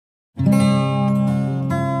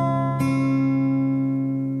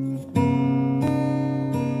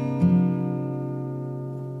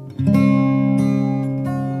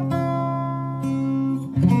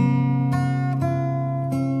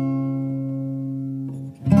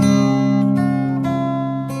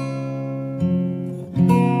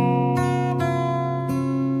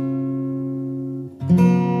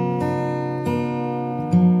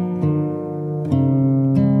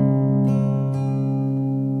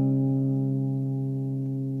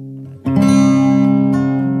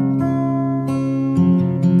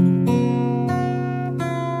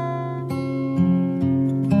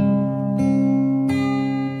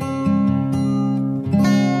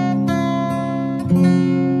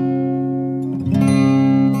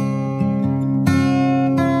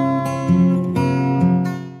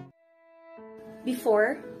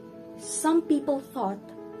people thought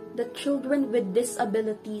that children with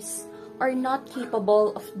disabilities are not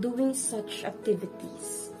capable of doing such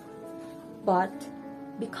activities. But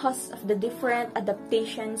because of the different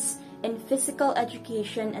adaptations in physical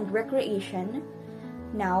education and recreation,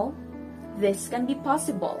 now this can be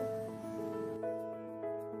possible.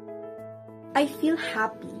 I feel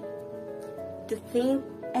happy to think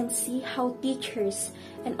and see how teachers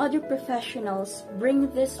and other professionals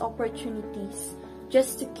bring these opportunities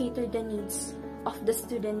just to cater the needs of the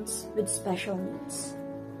students with special needs,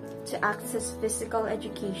 to access physical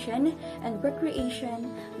education and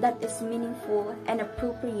recreation that is meaningful and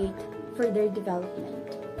appropriate for their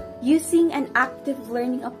development. Using an active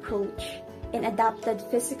learning approach in adapted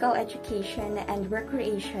physical education and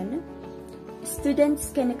recreation, students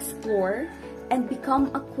can explore and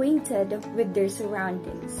become acquainted with their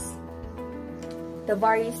surroundings. The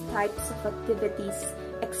various types of activities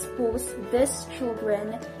expose these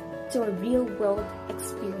children to a real-world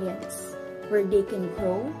experience where they can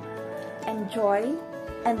grow, enjoy,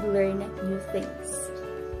 and learn new things.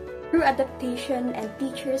 Through adaptation and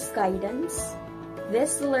teachers' guidance,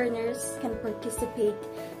 these learners can participate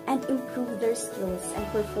and improve their skills and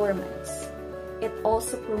performance. It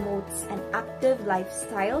also promotes an active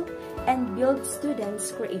lifestyle and builds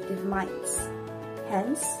students' creative minds.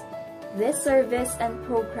 Hence, this service and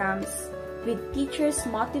programs with teachers'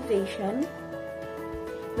 motivation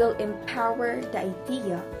will empower the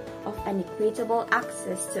idea of an equitable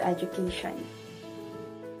access to education.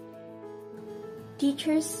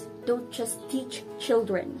 Teachers don't just teach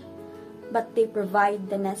children, but they provide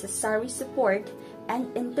the necessary support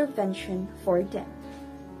and intervention for them.